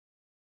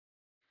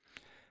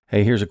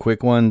Hey, here's a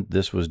quick one.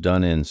 This was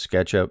done in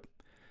SketchUp.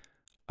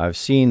 I've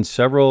seen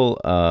several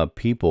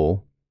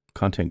people,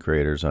 content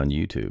creators on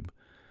YouTube,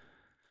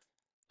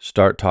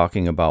 start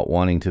talking about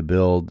wanting to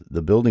build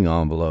the building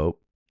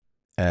envelope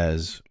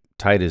as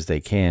tight as they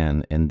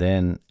can and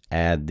then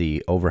add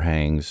the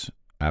overhangs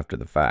after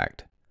the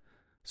fact.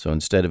 So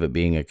instead of it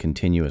being a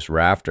continuous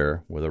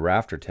rafter with a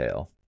rafter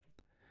tail,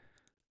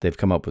 they've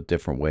come up with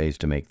different ways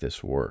to make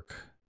this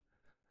work.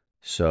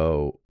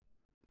 So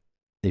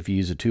if you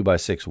use a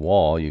 2x6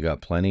 wall, you got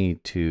plenty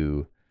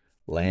to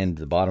land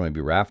the bottom of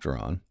your rafter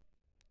on.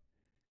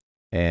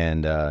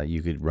 And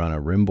you could run a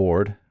rim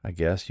board, I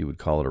guess you would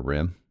call it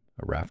a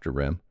rafter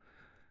rim,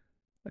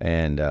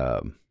 and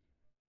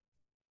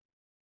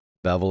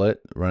bevel it,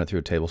 run it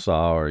through a table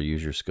saw or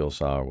use your skill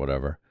saw or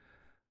whatever.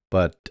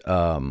 But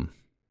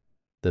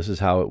this is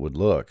how it would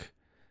look.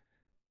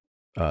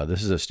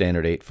 This is a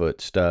standard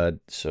 8-foot stud,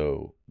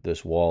 so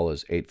this wall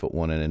is 8 foot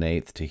 1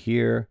 1/8 to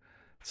here.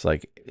 It's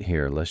like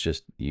here. Let's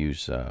just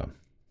use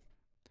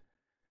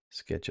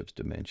SketchUp's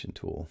dimension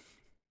tool.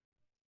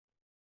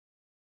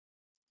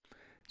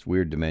 It's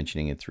weird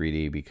dimensioning in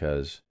 3D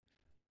because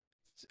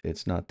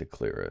it's not the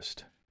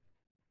clearest.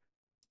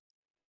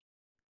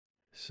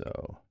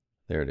 So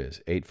there it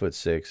is,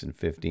 8'6" and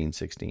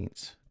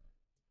 15/16.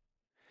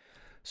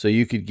 So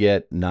you could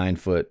get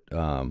 9-foot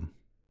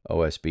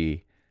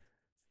OSB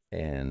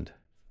and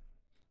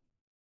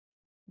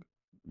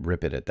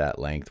rip it at that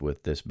length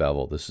with this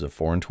bevel. This is a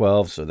 4 and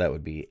 12, so that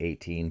would be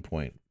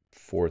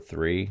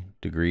 18.43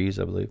 degrees,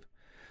 I believe.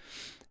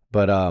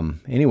 But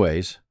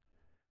anyways,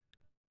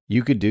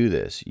 you could do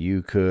this.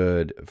 You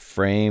could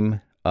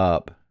frame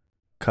up,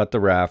 cut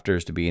the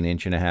rafters to be 1.5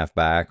 inches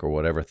back or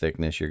whatever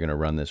thickness you're going to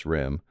run this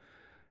rim.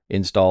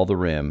 Install the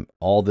rim.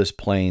 All this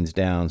planes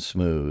down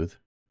smooth.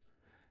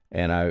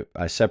 And I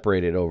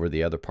separated over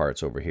the other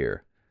parts over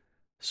here.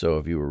 So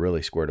if you were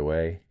really squared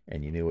away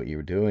and you knew what you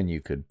were doing,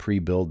 you could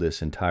pre-build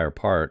this entire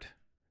part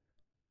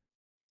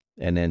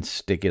and then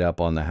stick it up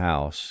on the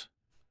house,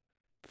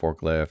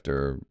 forklift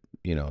or,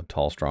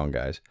 tall, strong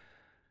guys.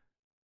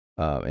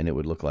 And it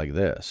would look like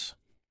this.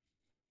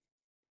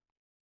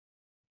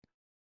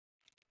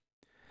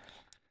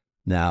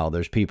 Now,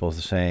 there's people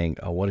saying,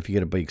 oh, what if you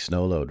get a big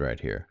snow load right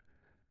here?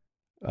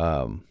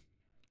 Tim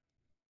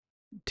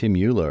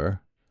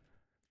Euler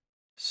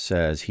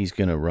says he's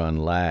going to run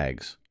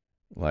lags,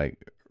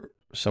 like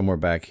somewhere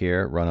back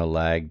here, run a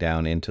lag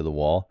down into the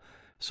wall.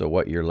 So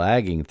what you're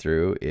lagging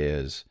through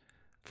is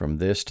from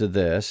this to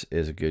this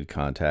is a good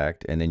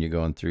contact, and then you're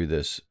going through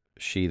this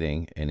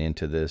sheathing and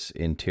into this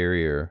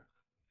interior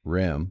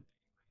rim.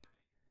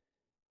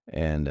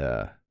 And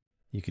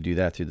you could do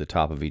that through the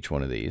top of each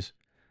one of these.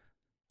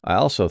 I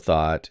also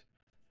thought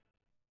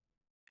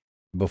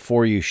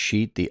before you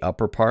sheet the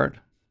upper part,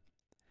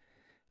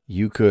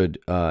 you could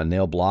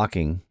nail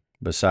blocking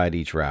beside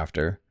each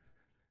rafter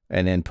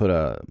and then put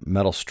a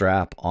metal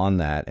strap on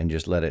that and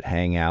just let it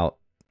hang out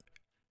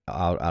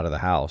of the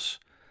house,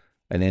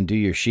 and then do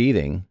your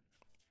sheathing,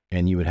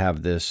 and you would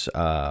have this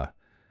I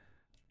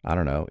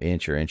don't know,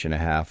 inch or 1.5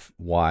 inches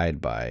wide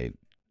by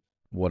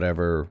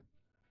whatever,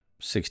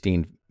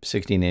 16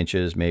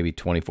 inches, maybe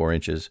 24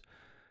 inches,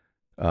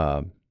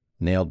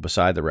 nailed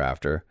beside the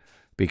rafter,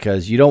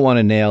 because you don't want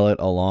to nail it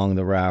along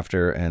the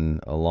rafter and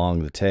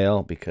along the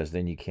tail, because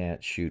then you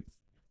can't shoot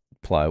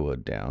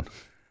plywood down.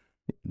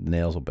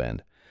 Nails will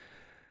bend.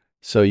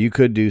 So you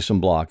could do some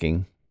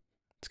blocking.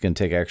 It's going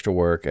to take extra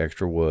work,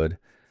 extra wood.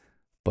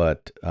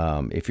 But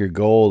if your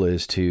goal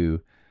is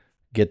to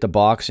get the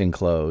box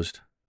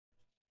enclosed,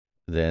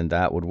 then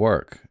that would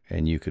work.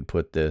 And you could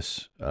put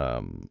this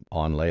on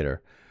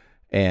later.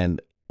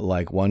 And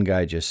like one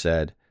guy just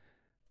said,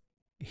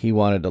 he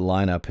wanted to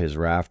line up his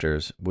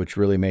rafters, which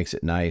really makes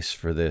it nice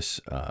for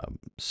this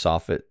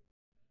soffit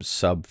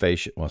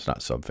subfascia. Well, it's not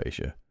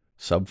subfascia,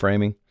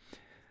 subframing.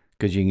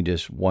 Because you can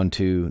just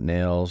 1-2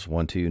 nails,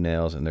 1-2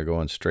 nails, and they're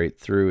going straight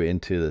through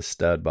into the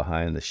stud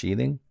behind the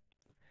sheathing.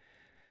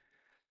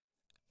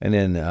 And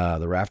then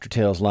the rafter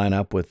tails line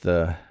up with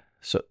the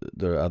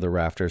other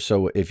rafters.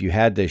 So if you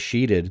had this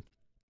sheeted,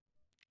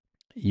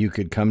 you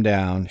could come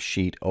down,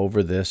 sheet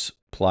over this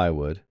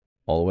plywood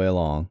all the way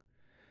along.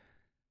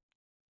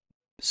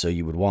 So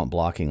you would want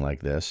blocking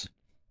like this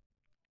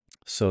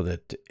so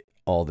that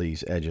all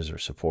these edges are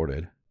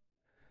supported.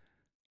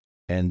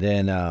 And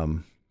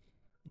then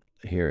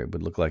here it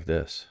would look like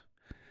this.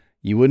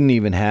 You wouldn't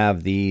even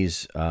have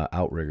these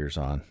outriggers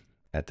on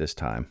at this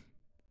time.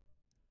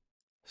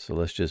 So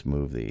let's just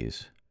move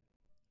these.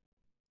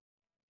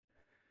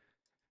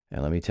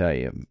 And let me tell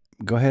you,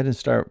 go ahead and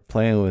start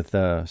playing with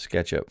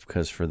SketchUp,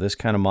 because for this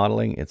kind of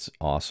modeling, it's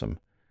awesome.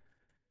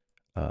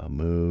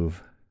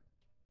 Move.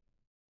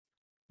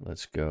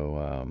 Let's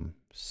go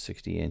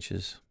 60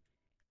 inches.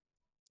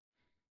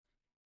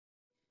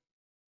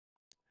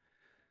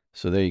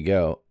 So there you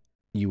go.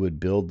 You would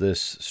build this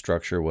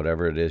structure,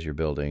 whatever it is you're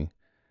building.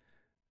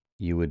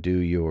 You would do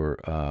your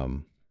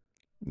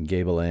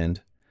gable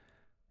end.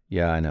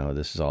 Yeah, I know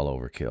this is all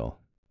overkill,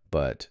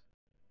 but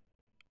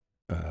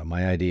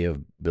my idea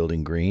of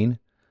building green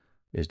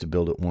is to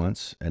build it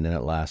once and then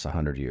it lasts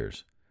 100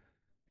 years.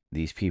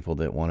 These people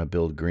that want to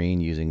build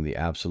green using the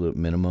absolute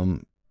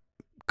minimum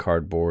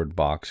cardboard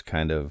box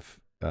kind of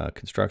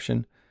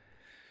construction,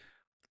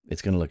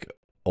 it's going to look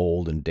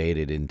old and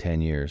dated in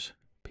 10 years.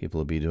 People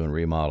will be doing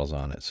remodels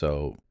on it.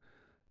 So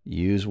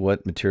use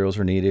what materials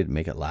are needed,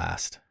 make it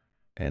last.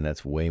 And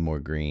that's way more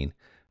green.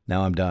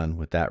 Now I'm done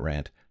with that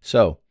rant.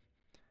 So,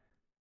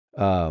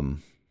 let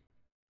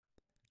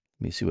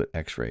me see what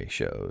X-ray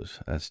shows.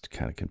 That's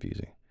kind of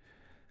confusing.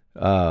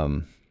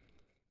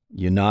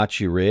 You notch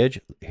your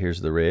ridge.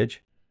 Here's the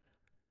ridge.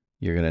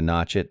 You're going to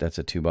notch it. That's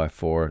a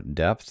 2x4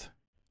 depth.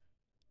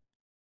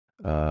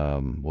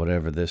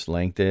 Whatever this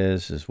length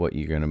is what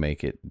you're going to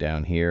make it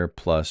down here.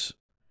 Plus,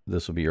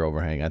 this will be your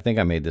overhang. I think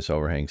I made this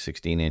overhang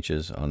 16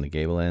 inches on the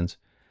gable ends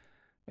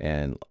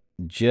and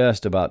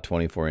just about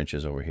 24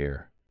 inches over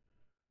here.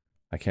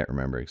 I can't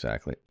remember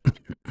exactly.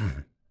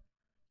 I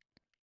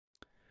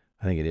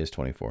think it is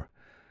 24.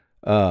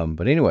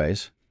 But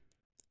anyways,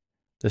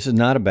 this is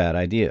not a bad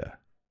idea.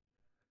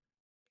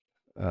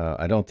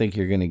 I don't think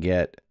you're going to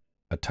get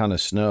a ton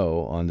of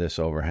snow on this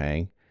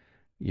overhang.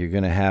 You're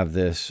going to have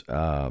this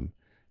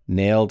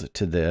nailed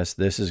to this.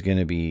 This is going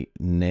to be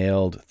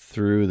nailed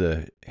through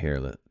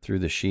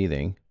the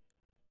sheathing.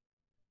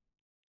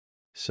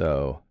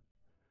 So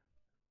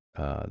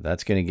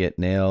that's going to get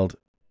nailed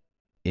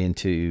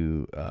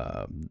into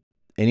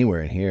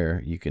anywhere in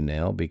here you can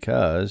nail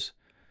because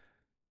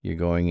you're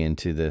going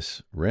into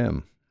this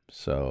rim.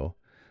 So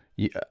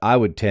I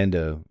would tend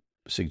to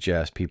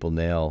suggest people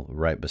nail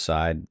right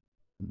beside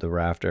the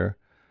rafter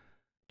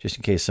just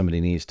in case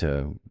somebody needs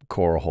to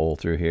core a hole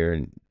through here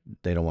and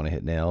they don't want to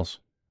hit nails.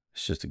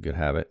 It's just a good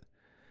habit.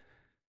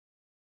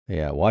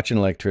 Yeah, watch an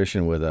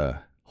electrician with a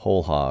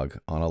hole hog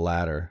on a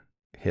ladder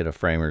hit a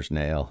framer's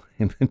nail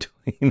in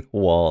between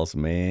walls,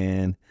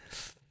 man.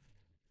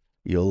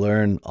 You'll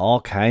learn all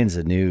kinds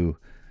of new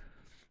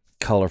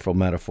colorful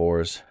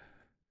metaphors.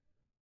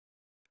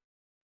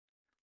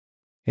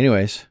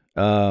 Anyways,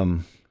 yeah,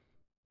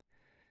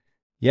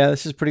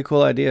 this is a pretty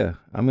cool idea.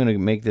 I'm going to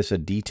make this a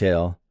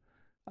detail.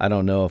 I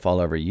don't know if I'll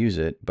ever use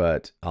it,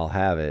 but I'll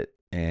have it.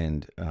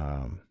 And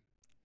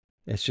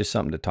it's just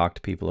something to talk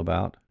to people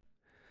about.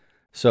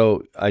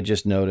 So I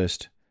just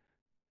noticed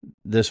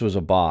this was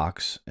a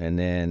box, and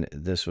then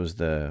this was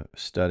the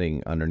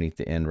studding underneath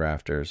the end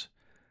rafters.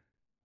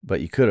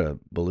 But you could have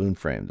balloon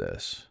framed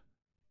this,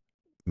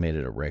 made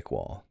it a rake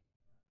wall.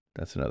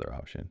 That's another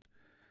option.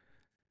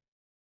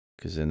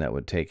 Because then that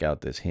would take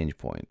out this hinge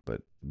point.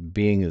 But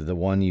being the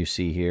one you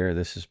see here,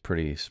 this is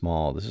pretty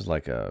small. This is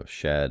like a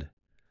shed.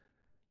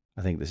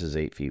 I think this is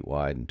 8 feet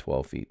wide and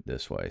 12 feet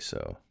this way.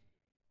 So,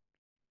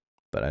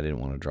 but I didn't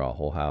want to draw a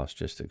whole house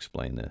just to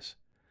explain this.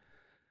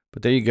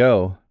 But there you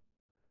go.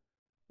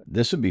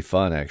 This would be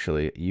fun,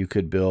 actually. You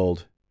could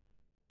build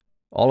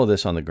all of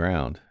this on the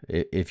ground.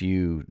 If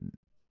you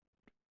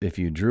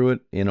drew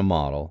it in a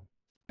model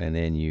and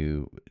then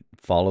you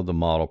followed the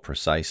model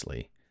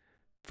precisely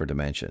for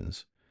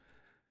dimensions,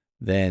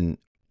 then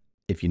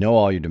if you know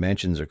all your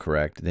dimensions are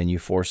correct, then you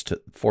force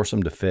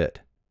them to fit.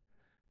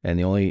 And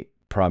the only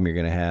problem you're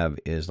going to have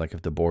is like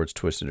if the board's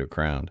twisted or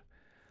crowned.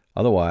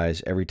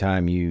 Otherwise, every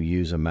time you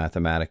use a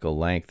mathematical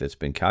length that's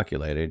been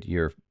calculated,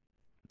 you're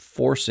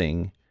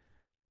forcing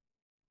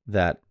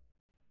that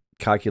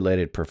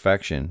calculated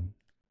perfection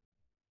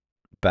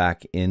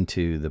back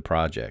into the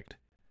project.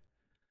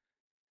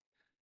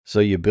 So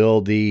you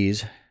build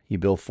these, you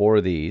build 4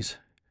 of these.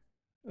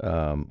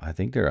 I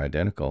think they're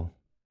identical.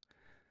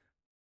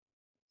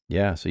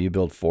 Yeah, so you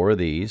build 4 of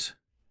these,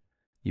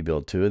 you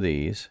build 2 of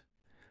these.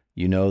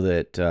 You know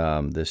that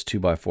this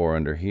 2x4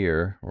 under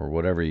here, or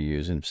whatever you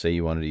use, and say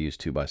you wanted to use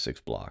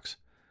 2x6 blocks,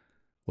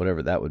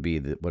 whatever that would be,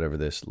 whatever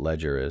this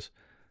ledger is,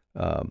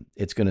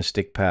 it's going to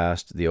stick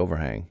past the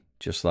overhang,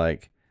 just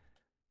like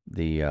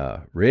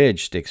the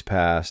ridge sticks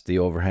past the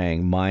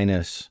overhang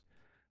minus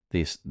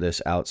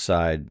this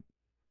outside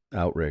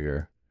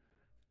outrigger,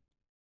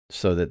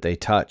 so that they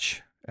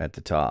touch at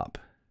the top,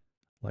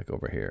 like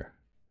over here.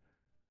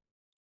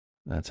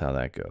 That's how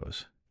that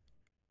goes.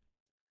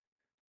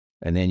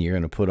 And then you're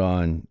going to put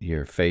on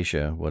your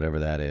fascia, whatever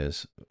that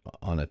is,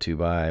 on a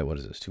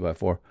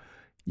 2x4.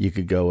 You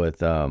could go with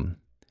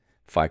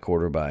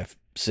 5/4 by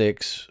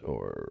 6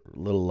 or a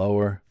little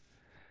lower.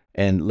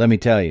 And let me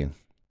tell you,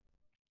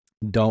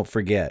 don't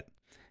forget,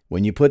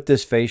 when you put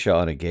this fascia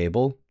on a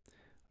gable,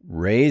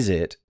 raise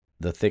it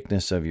the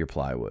thickness of your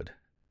plywood.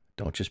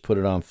 Don't just put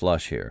it on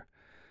flush here.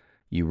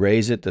 You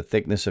raise it the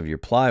thickness of your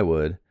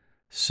plywood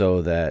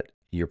so that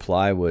your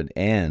plywood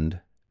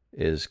end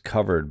is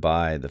covered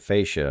by the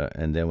fascia,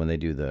 and then when they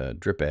do the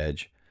drip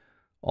edge,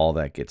 all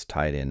that gets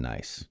tied in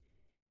nice.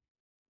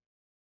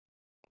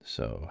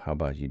 So how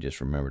about you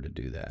just remember to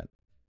do that,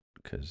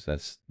 because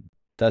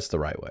that's the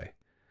right way.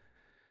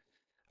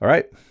 All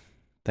right,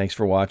 thanks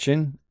for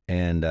watching,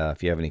 and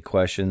if you have any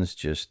questions,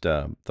 just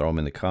throw them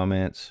in the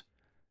comments,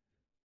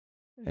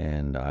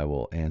 and I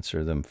will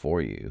answer them for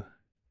you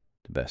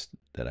the best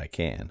that I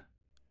can.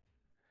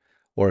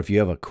 Or if you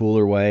have a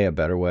cooler way, a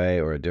better way,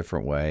 or a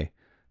different way,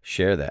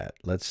 share that.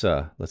 Let's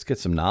get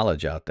some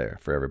knowledge out there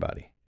for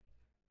everybody.